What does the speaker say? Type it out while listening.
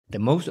The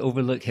most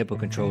overlooked HIPAA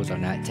controls are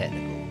not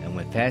technical, and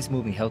when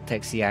fast-moving health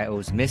tech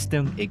CIOs miss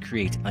them, it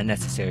creates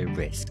unnecessary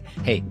risk.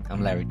 Hey,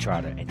 I'm Larry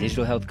Trotter, and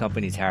digital health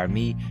companies hire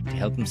me to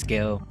help them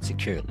scale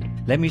securely.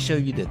 Let me show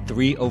you the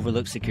 3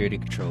 overlooked security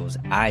controls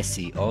I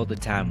see all the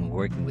time when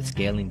working with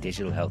scaling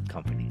digital health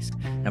companies.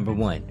 Number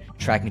 1,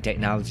 tracking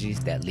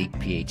technologies that leak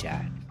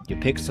PHI. Your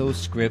pixels,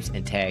 scripts,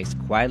 and tags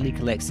quietly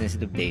collect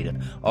sensitive data,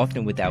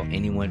 often without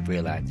anyone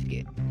realizing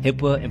it.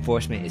 HIPAA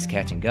enforcement is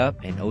catching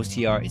up, and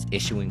OCR is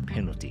issuing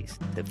penalties.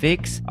 The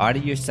fix: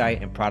 audit your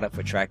site and product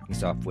for tracking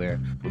software,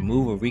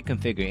 remove or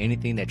reconfigure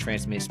anything that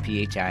transmits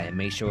PHI, and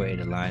make sure it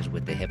aligns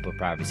with the HIPAA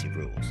privacy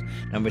rules.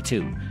 Number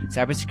 2,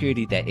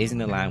 cybersecurity that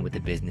isn't aligned with the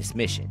business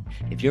mission.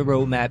 If your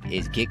roadmap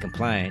is get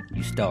compliant,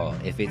 you stall.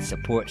 If it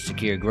supports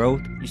secure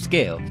growth, you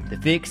scale. The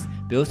fix: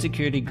 build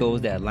security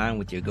goals that align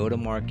with your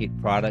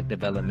go-to-market, product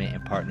development,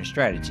 and partner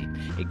strategy.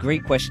 A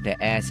great question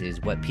to ask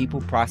is what people,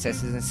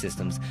 processes, and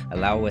systems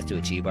allow us to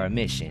achieve our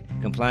mission.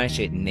 Compliance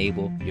should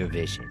enable your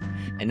vision.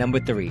 And number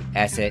 3,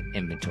 asset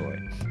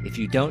inventory. If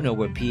you don't know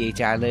where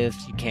PHI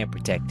lives, you can't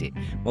protect it.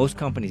 Most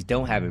companies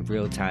don't have a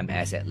real-time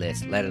asset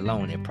list, let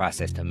alone a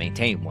process to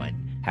maintain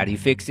one. How do you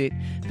fix it?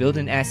 Build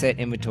an asset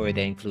inventory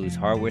that includes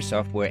hardware,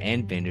 software,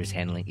 and vendors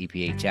handling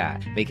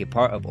ePHI. Make it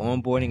part of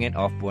onboarding and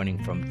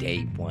offboarding from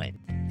day 1.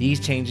 These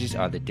changes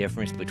are the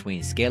difference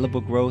between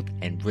scalable growth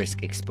and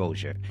risk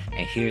exposure.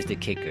 And here's the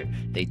kicker: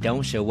 they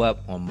don't show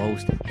up on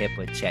most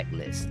HIPAA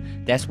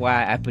checklists. That's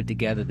why I put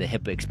together the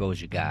HIPAA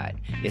Exposure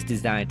Guide. It's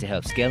designed to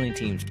help scaling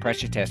teams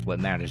pressure test what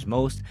matters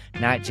most,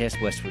 not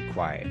just what's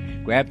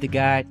required. Grab the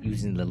guide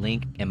using the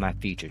link in my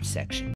featured section.